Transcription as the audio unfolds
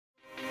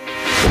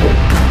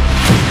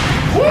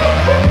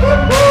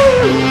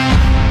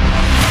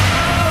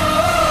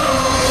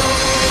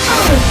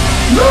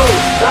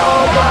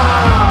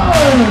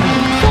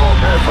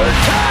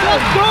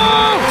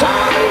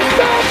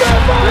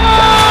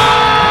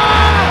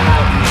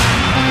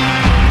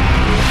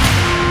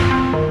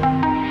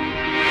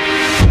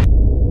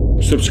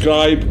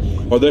subscribe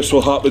or this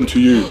will happen to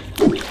you.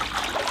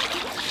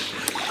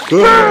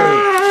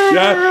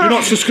 Yeah, you're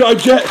not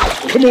subscribed yet?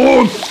 Come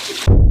on!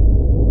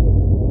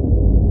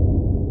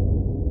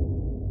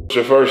 It's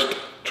your first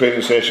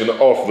training session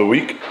of the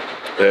week.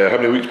 How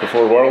many weeks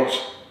before Worlds?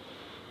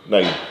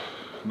 9.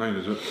 9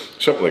 is it?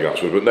 Something like that,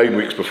 so about 9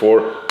 weeks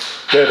before.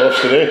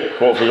 Deadlifts today,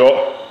 what have we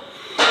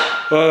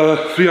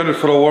got? 300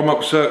 for a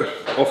warm-up set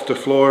off the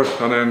floor,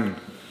 and then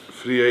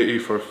 380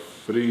 for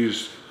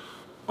freeze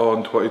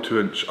on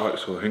 22-inch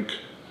axle, I think.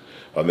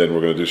 And then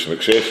we're going to do some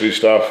accessory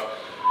stuff.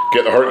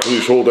 Get the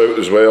Hercules hold out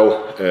as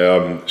well,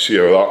 see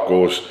how that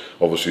goes.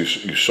 Obviously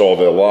you saw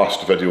the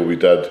last video we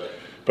did,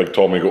 Big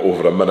Tommy got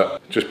over a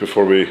minute. Just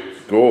before we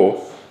go,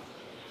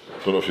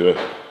 I don't know if you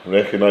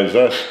recognise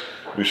this,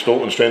 we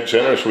Stoltman Strength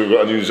Centre, so we've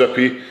got a new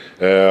zippy.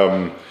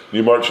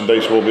 New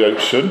merchandise will be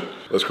out soon.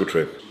 Let's go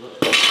train.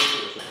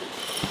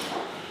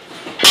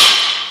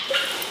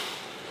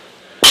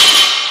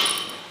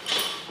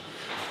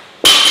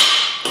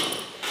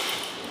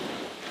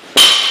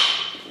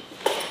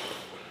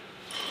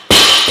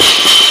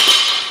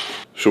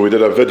 So we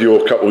did a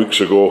video a couple of weeks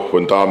ago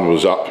when Dan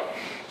was up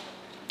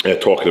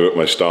talking about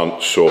my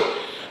stance, so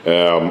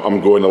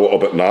I'm going a little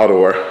bit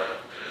narrower,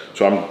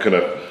 so I'm kind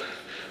of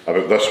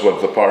about this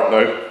width apart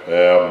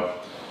now.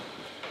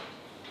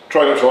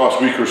 Tried it for the last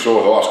week or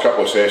so, the last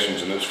couple of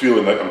sessions, and it's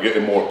feeling like I'm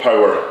getting more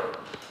power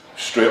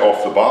straight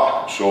off the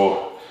bat.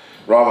 So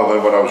rather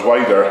than when I was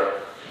wider,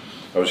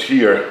 I was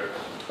here,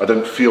 I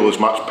didn't feel as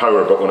much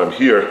power, but when I'm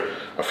here,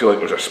 I feel like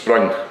there's a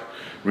spring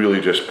really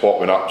just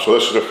popping up. So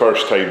this is the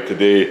first time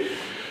today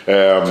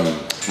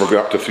we're going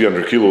up to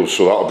 300 kilos,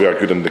 so that'll be a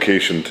good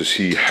indication to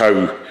see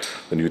how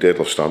the new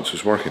deadlift stance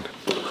is working.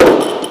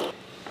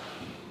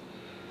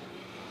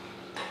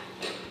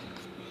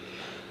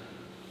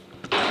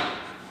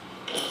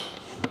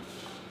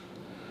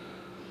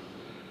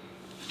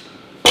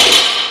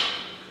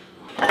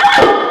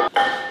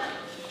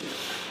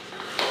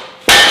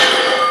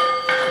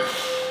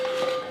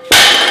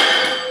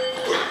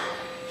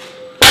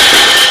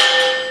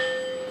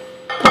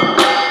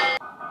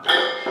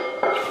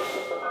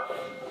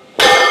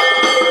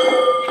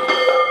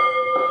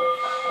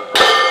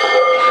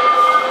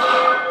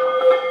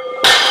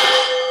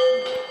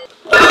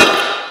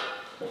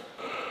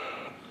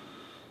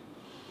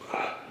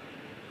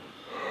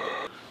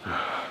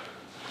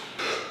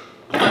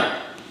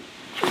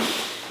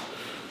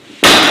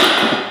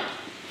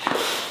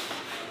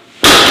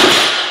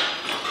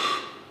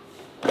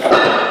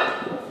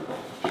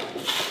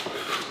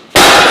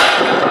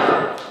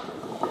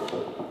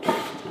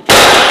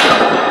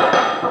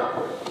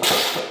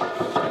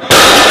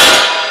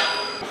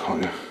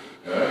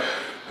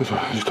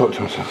 Just talk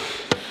to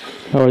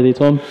myself. How are they,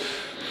 Tom?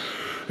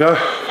 Yeah,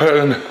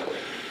 better than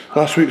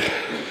last week.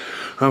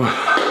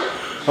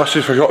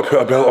 Actually forgot to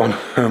put a belt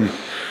on.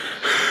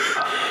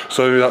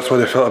 So that's why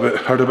they felt a bit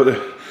harder, but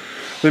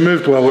they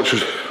moved well, which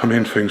was a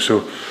main thing.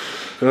 So,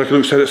 like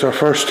Luke said, it's our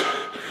first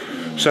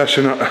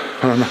session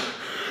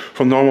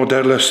from normal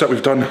deadlifts that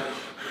we've done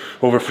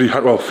over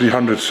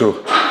 300.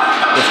 So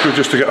that's good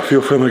just to get a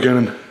feel for them again,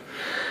 and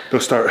they'll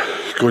start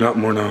going up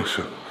more now.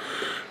 So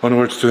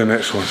onwards to the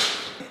next one.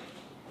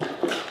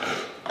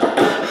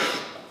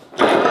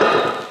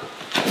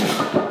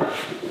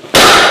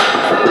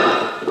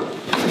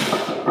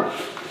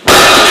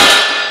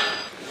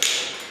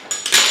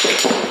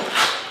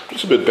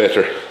 It's a bit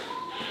better.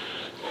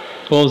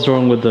 What was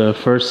wrong with the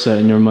first set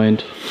in your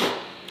mind?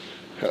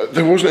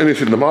 There wasn't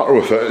anything the matter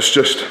with it, it's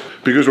just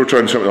because we're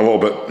trying something a little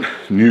bit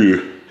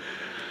new,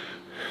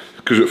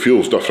 because it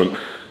feels different.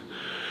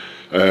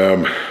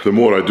 The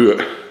more I do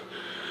it,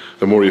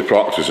 the more you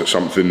practice at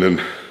something, and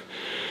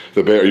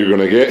the better you're going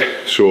to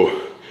get.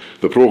 So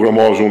the programme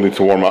was only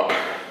to warm up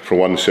for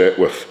one set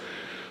with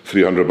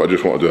 300, but I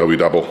just want to do a wee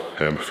double.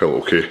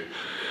 Felt okay.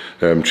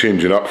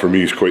 Changing up for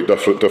me is quite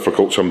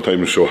difficult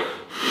sometimes, so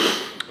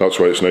that's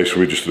why it's nice for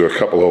me just to do a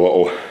couple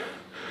of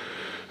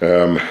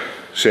little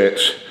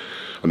sets,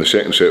 and the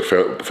second set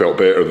felt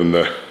better than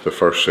the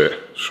first set,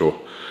 so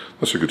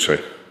that's a good sign,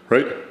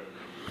 right?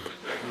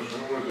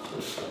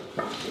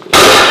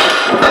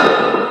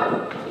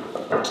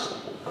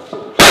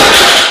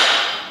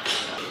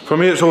 For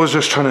me, it's always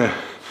just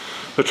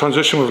the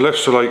transition with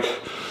lifts, so like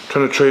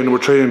we're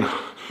training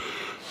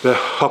the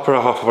upper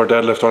half of our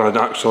deadlift on an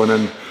axle and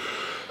then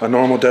a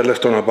normal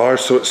deadlift on a bar.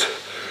 So it's,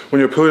 when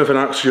you're pulling with an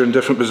axle, you're in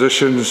different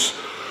positions.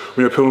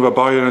 When you're pulling with a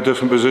bar, you're in a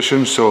different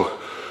position. So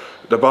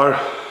the bar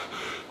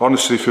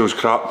honestly feels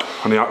crap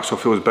and the axle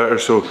feels better.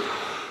 So,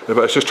 but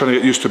it's just trying to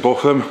get used to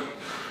both of them.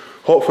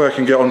 Hopefully I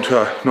can get onto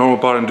a normal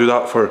bar and do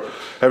that for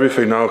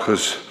everything now,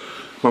 because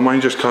my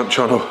mind just can't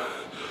channel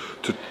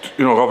to,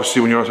 you know,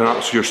 obviously when you're on an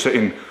axle, you're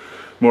sitting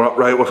more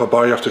upright. With a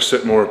bar, you have to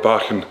sit more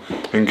back and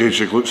engage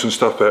your glutes and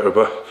stuff better,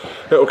 but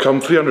it'll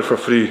come. 300 for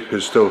free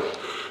is still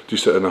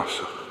decent enough.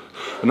 So.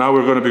 And now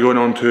we're going to be going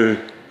on to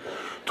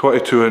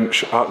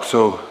 22-inch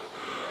axle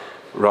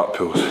rack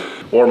pulls.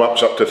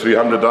 Warm-ups up to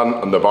 300 done,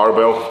 and the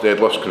barbell,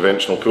 deadlifts,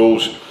 conventional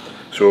pulls.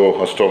 So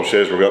as Tom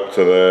says, we're up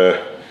to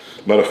the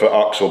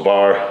Mirafoot axle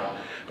bar,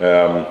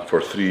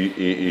 for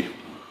 380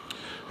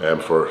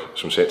 for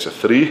some sets of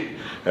 3.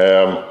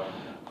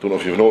 Don't know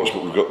if you've noticed,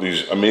 but we've got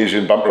these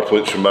amazing bumper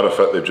plates from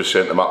Mirafit. They've just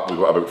sent them up. We've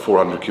got about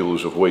 400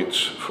 kilos of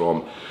weights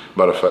from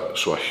Mirafit.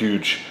 So a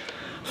huge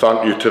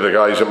thank you to the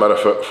guys at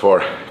Mirafit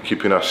for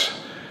keeping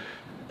us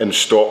in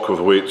stock with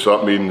weights. So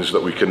that means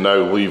that we can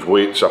now leave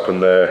weights up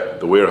in the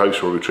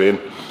warehouse where we train.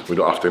 We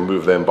don't have to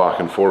move them back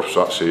and forth,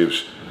 so that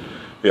saves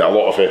a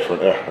lot of effort.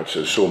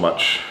 It's so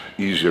much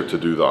easier to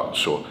do that.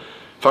 So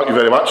thank you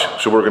very much.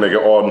 So we're going to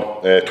get on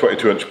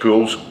 22-inch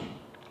pulls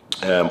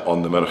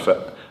on the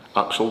Mirafit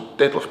Axle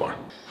deadlift bar.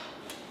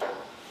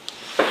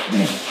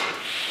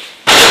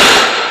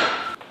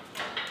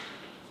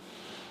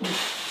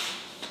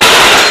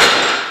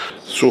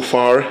 So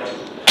far,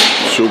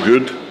 so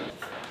good.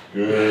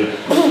 Good.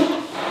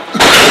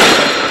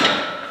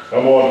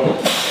 Come on.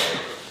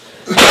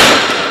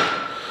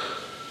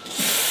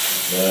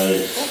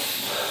 Nice.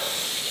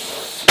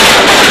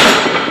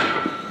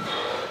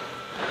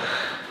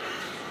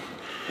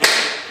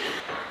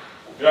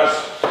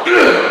 Yes.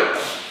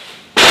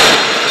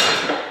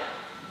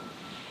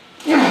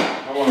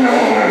 Come on.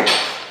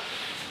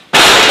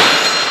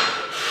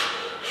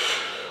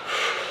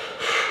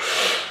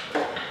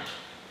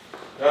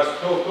 Yes,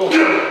 go.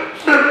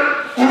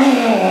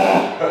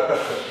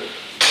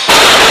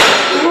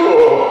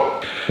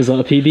 Is that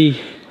a PB?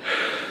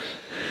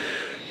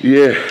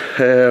 Yeah,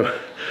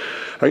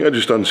 I think I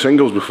just done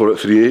singles before at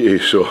 380,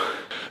 so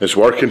it's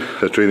working,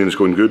 the training's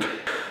going good.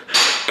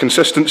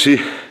 Consistency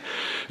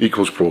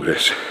equals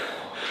progress,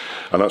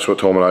 and that's what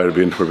Tom and I have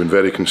been. We've been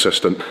very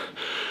consistent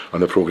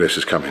and the progress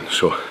is coming.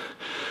 So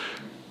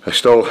I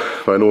still,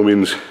 by no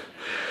means,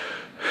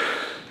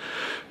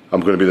 I'm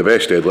going to be the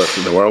best deadlift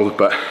in the world,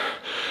 but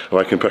if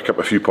I can pick up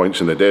a few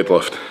points in the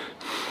deadlift,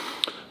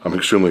 I'm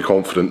extremely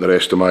confident the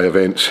rest of my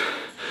events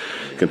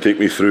can take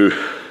me through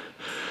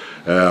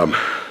and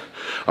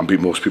beat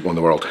most people in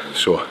the world.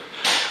 So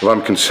if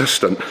I'm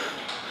consistent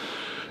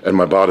in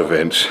my bad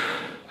events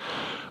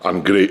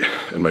and great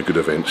in my good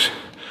events,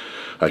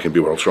 I can be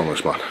world's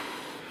strongest man.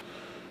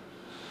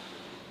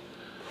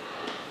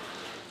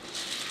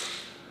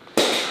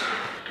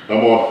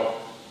 Come on.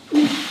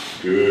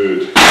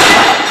 Good.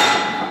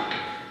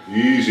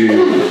 Easy.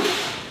 Good.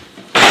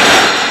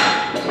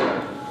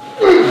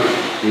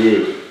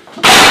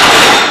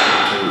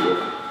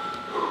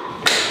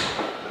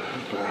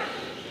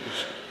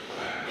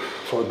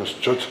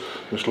 I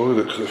misloaded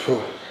it because it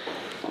fell.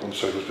 One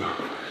side was down.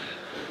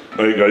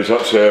 Right guys,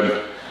 that's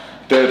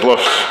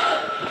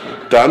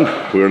deadlifts done.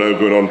 We're now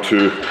going on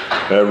to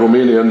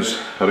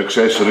Romanians, our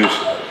accessories,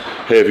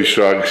 heavy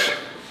shrugs,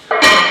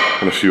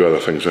 and a few other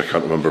things I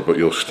can't remember, but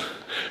you'll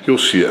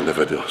see it in the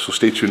video. So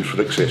stay tuned for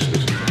the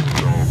accessories.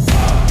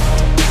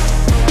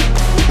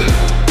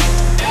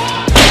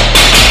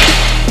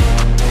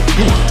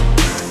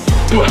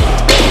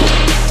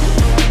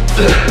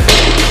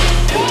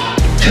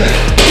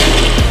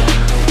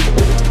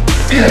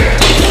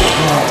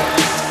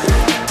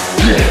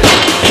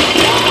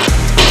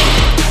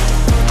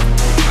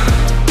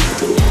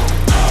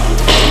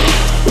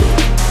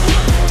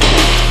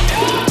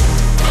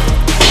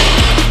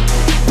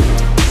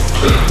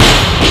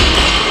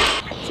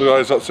 So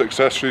guys, that's the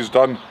accessories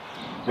done.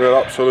 We're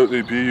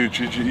absolutely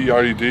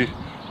B-U-G-G-E-R-E-D,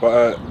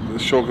 but the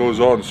show goes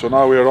on. So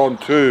now we're on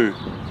to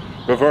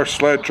reverse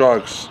sled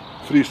drags.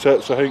 3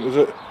 sets I think, is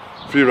it?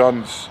 3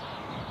 runs.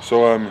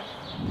 So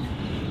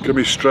give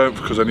me strength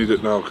because I need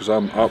it now because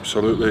I'm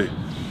absolutely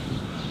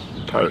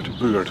tired,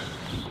 boogered.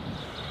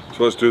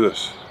 So let's do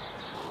this.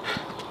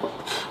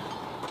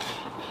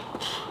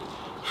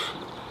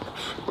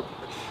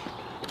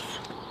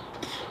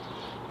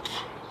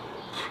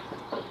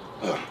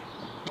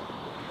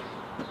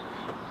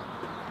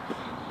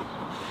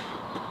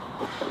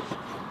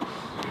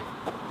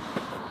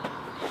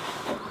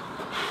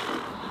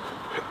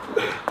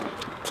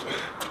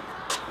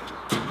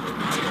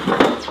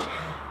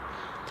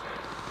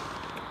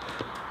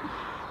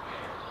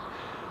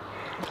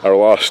 Our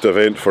last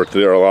event for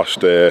today, our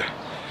last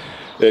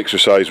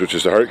exercise, which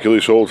is the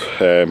Hercules hold.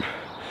 So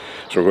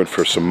we're going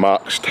for some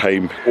max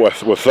time.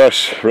 With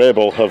this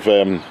Rebel have,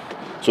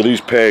 so these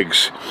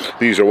pegs,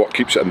 these are what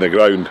keeps it in the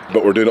ground,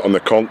 but we're doing it on the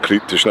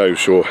concrete just now,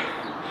 so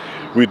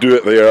we do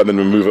it there and then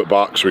we move it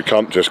back, so we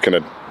can't just kind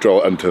of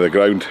drill it into the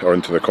ground or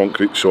into the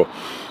concrete. So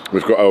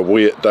we've got to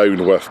weigh it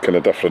down with kind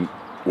of different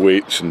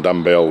weights and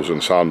dumbbells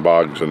and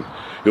sandbags, and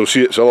you'll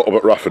see it's a little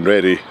bit rough and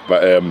ready,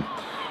 but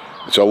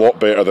it's a lot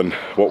better than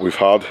what we've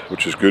had,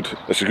 which is good.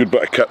 It's a good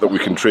bit of kit that we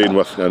can train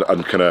with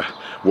and kind of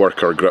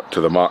work our grip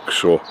to the max.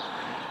 So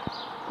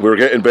we're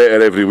getting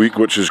better every week,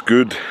 which is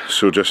good.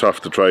 So just have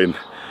to try and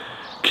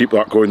keep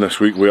that going this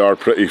week. We are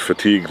pretty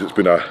fatigued. It's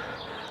been an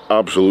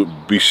absolute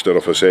beaster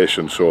of a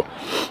session. So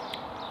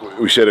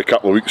we said a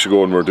couple of weeks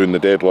ago when we were doing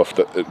the deadlift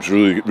that it's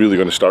really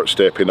going to start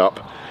stepping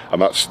up,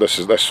 and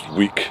this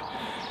week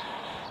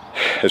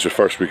is the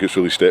first week it's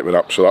really stepping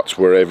up. So that's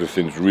where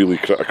everything's really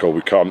critical.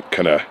 We can't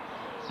kind of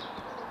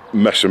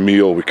miss a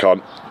meal, we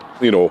can't,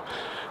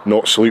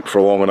 not sleep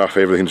for long enough.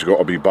 Everything's got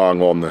to be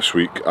bang on this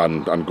week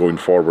and going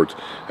forward,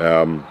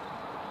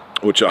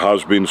 which it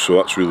has been, so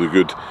that's really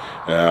good.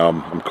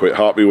 I'm quite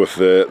happy with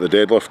the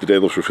deadlift. The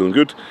deadlifts were feeling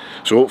good,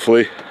 so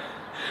hopefully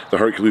the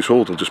Hercules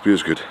hold will just be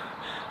as good.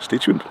 Stay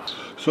tuned.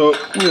 So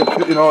we are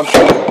putting on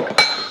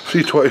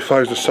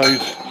 325s a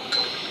side,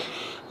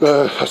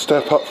 a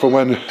step up from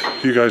when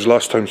you guys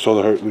last time saw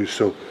the Hercules,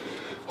 so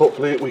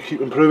hopefully we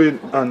keep improving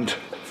and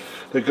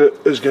the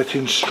grip is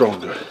getting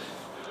stronger.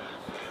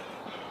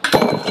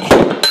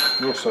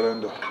 No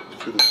surrender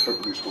to this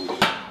Hercules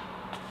hold.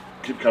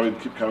 Keep coming,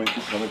 keep coming,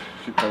 keep coming,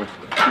 keep coming,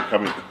 keep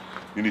coming.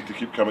 You need to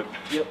keep coming.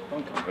 Yep,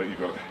 I'm coming. Right, you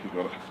got it, you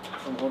got it.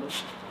 I'm holding.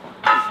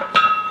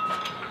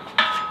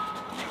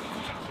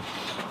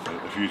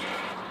 Right, if you,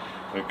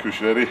 right,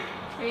 Kush, ready?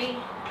 3,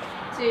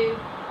 2,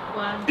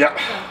 1. Yeah. Go.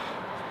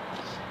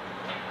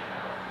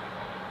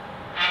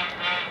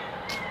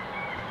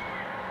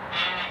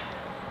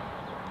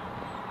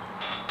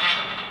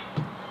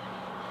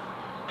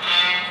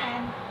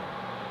 10.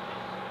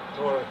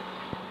 Alright.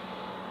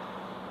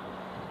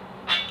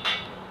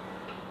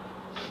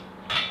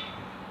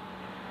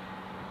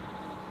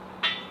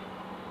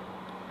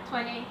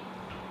 20.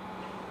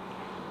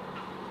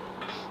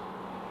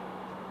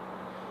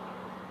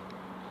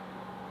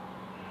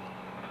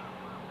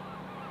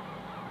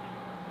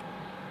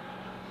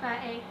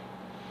 30.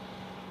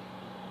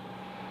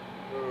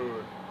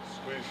 Good.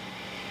 Squeeze.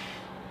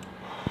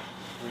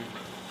 Squeeze.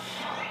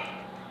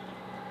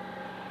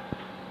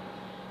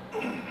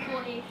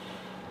 40.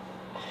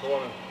 Go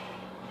on in.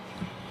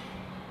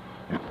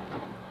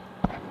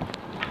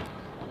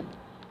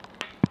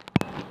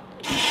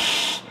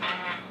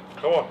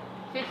 Come on.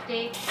 50.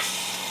 Keep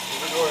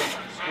it going.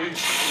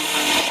 Squeeze.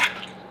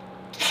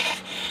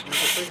 Use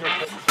your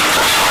fingertips.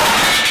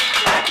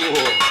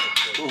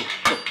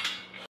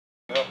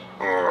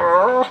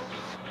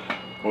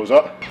 What was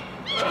that?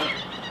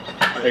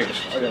 Thanks.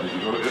 I got it, you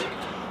got it.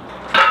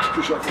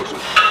 Push that closer.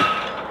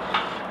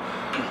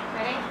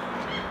 Ready?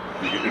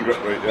 You get your grip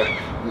right, yeah.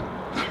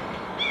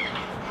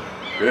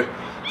 Okay.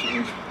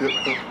 Yep.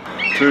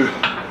 2,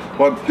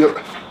 1, yep.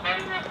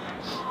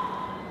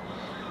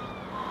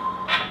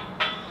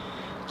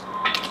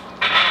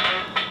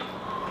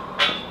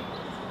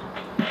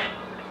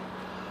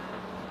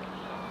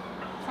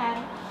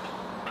 10.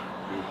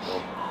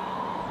 Good.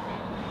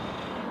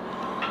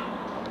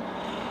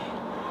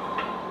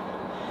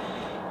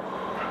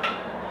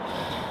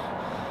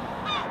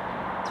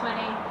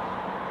 20.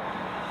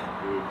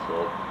 Good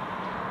job.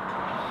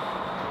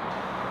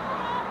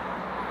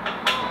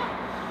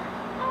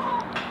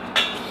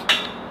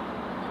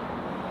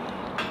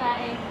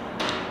 30.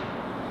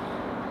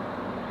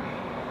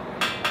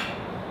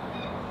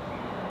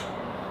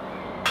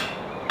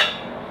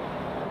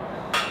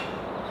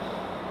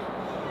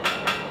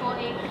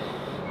 40.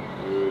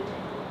 Good.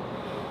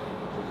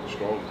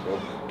 Strong, Tom.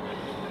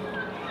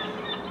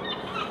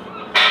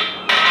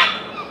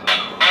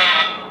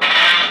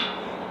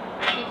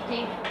 50.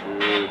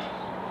 Good.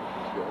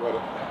 Get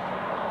better.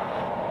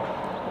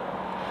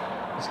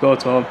 Let's go,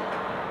 Tom.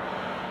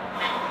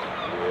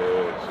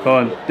 Yes. Come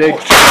on, dig.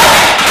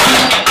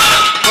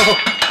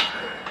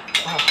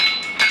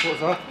 What was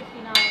that?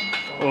 59.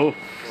 Oh,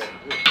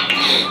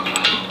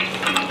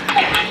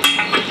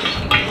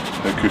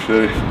 Thank you,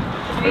 Sherry.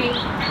 3,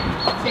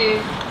 2,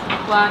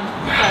 1.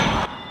 Go.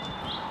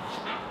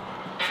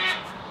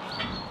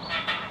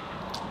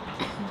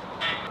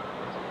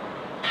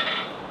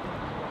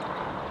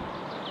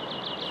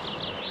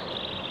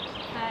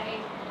 30.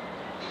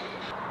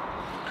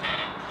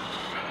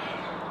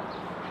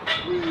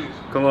 Squeeze.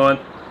 come on.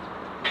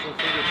 Use your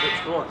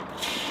fingertips. Go on.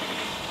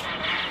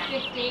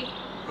 50.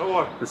 Come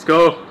on. Let's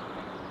go. 5.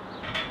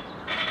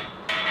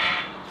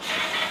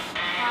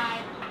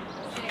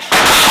 6.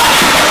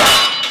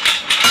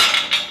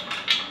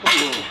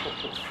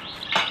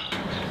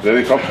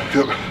 Ready, Tom?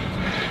 Yep.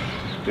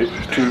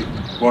 2,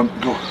 1,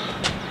 go.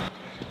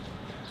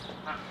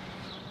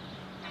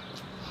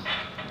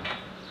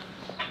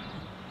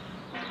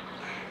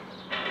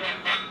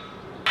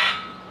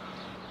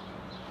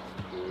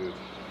 Good.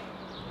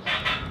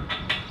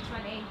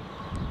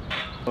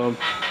 20.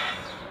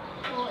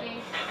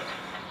 40.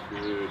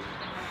 Good.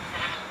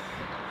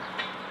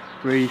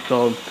 Breathe,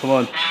 Tom. Come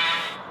on.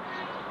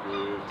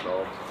 Good,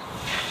 Tom.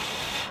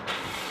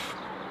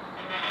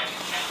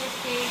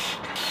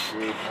 50.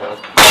 Good, Tom.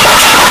 56.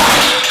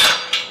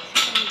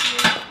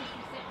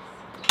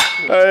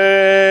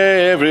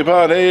 Hey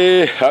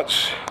everybody,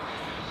 that's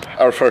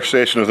our first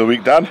session of the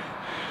week done.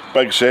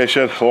 Big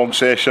session, long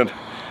session,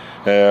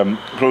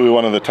 probably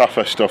one of the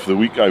toughest of the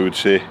week, I would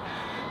say,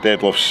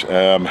 deadlifts.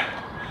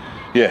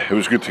 Yeah, it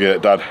was good to get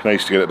it done,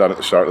 nice to get it done at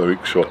the start of the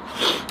week, so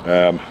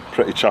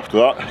pretty chuffed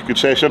with that. Good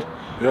session.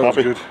 Yeah, it was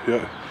Happy? good.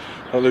 Yeah,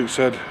 like Luke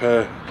said,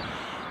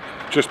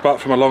 just back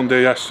from a long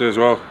day yesterday as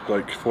well,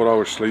 like 4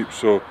 hours sleep.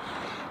 So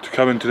to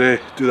come in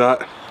today, do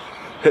that,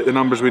 hit the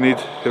numbers we need,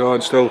 you know,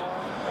 and still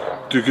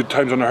do good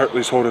times on the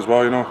Hercules hold as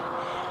well. You know,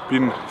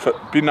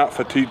 being that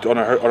fatigued on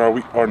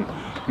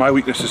my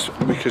weakest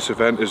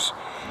event is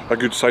a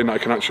good sign that I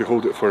can actually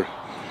hold it for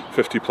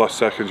 50 plus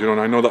seconds, you know,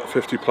 and I know that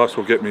 50 plus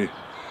will get me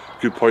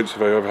good points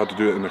if I ever had to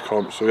do it in the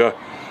comp. So yeah,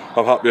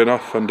 I'm happy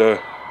enough, and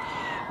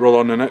roll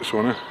on the next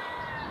one.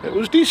 It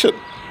was decent.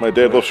 My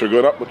deadlifts are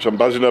going up, which I'm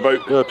buzzing about.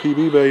 Yeah,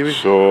 PB baby.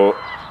 So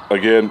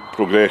again,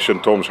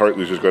 progression. Tom's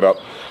Hercules is going up,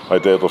 my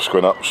deadlift's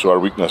going up. So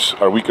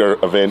our weaker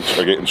events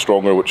are getting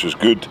stronger, which is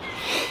good.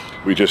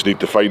 We just need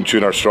to fine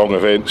tune our strong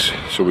events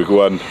so we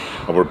go on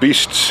our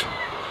beasts,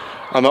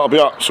 and that'll be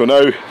up. So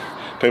now,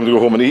 time to go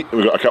home and eat.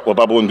 We've got a couple of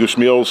Bubble and Goose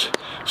meals,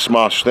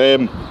 smash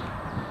them,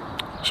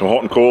 some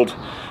hot and cold,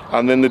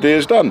 and then the day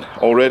is done.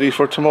 All ready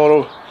for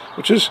tomorrow,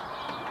 which is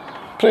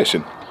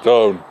pressing.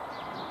 Down.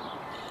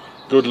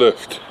 Good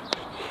lift.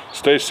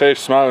 Stay safe,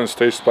 smile, and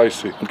stay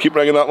spicy. And keep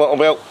ringing that little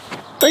bell.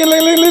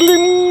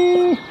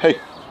 Ding-a-ling-ling-ling-ling. Hey.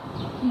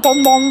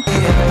 Bong bong.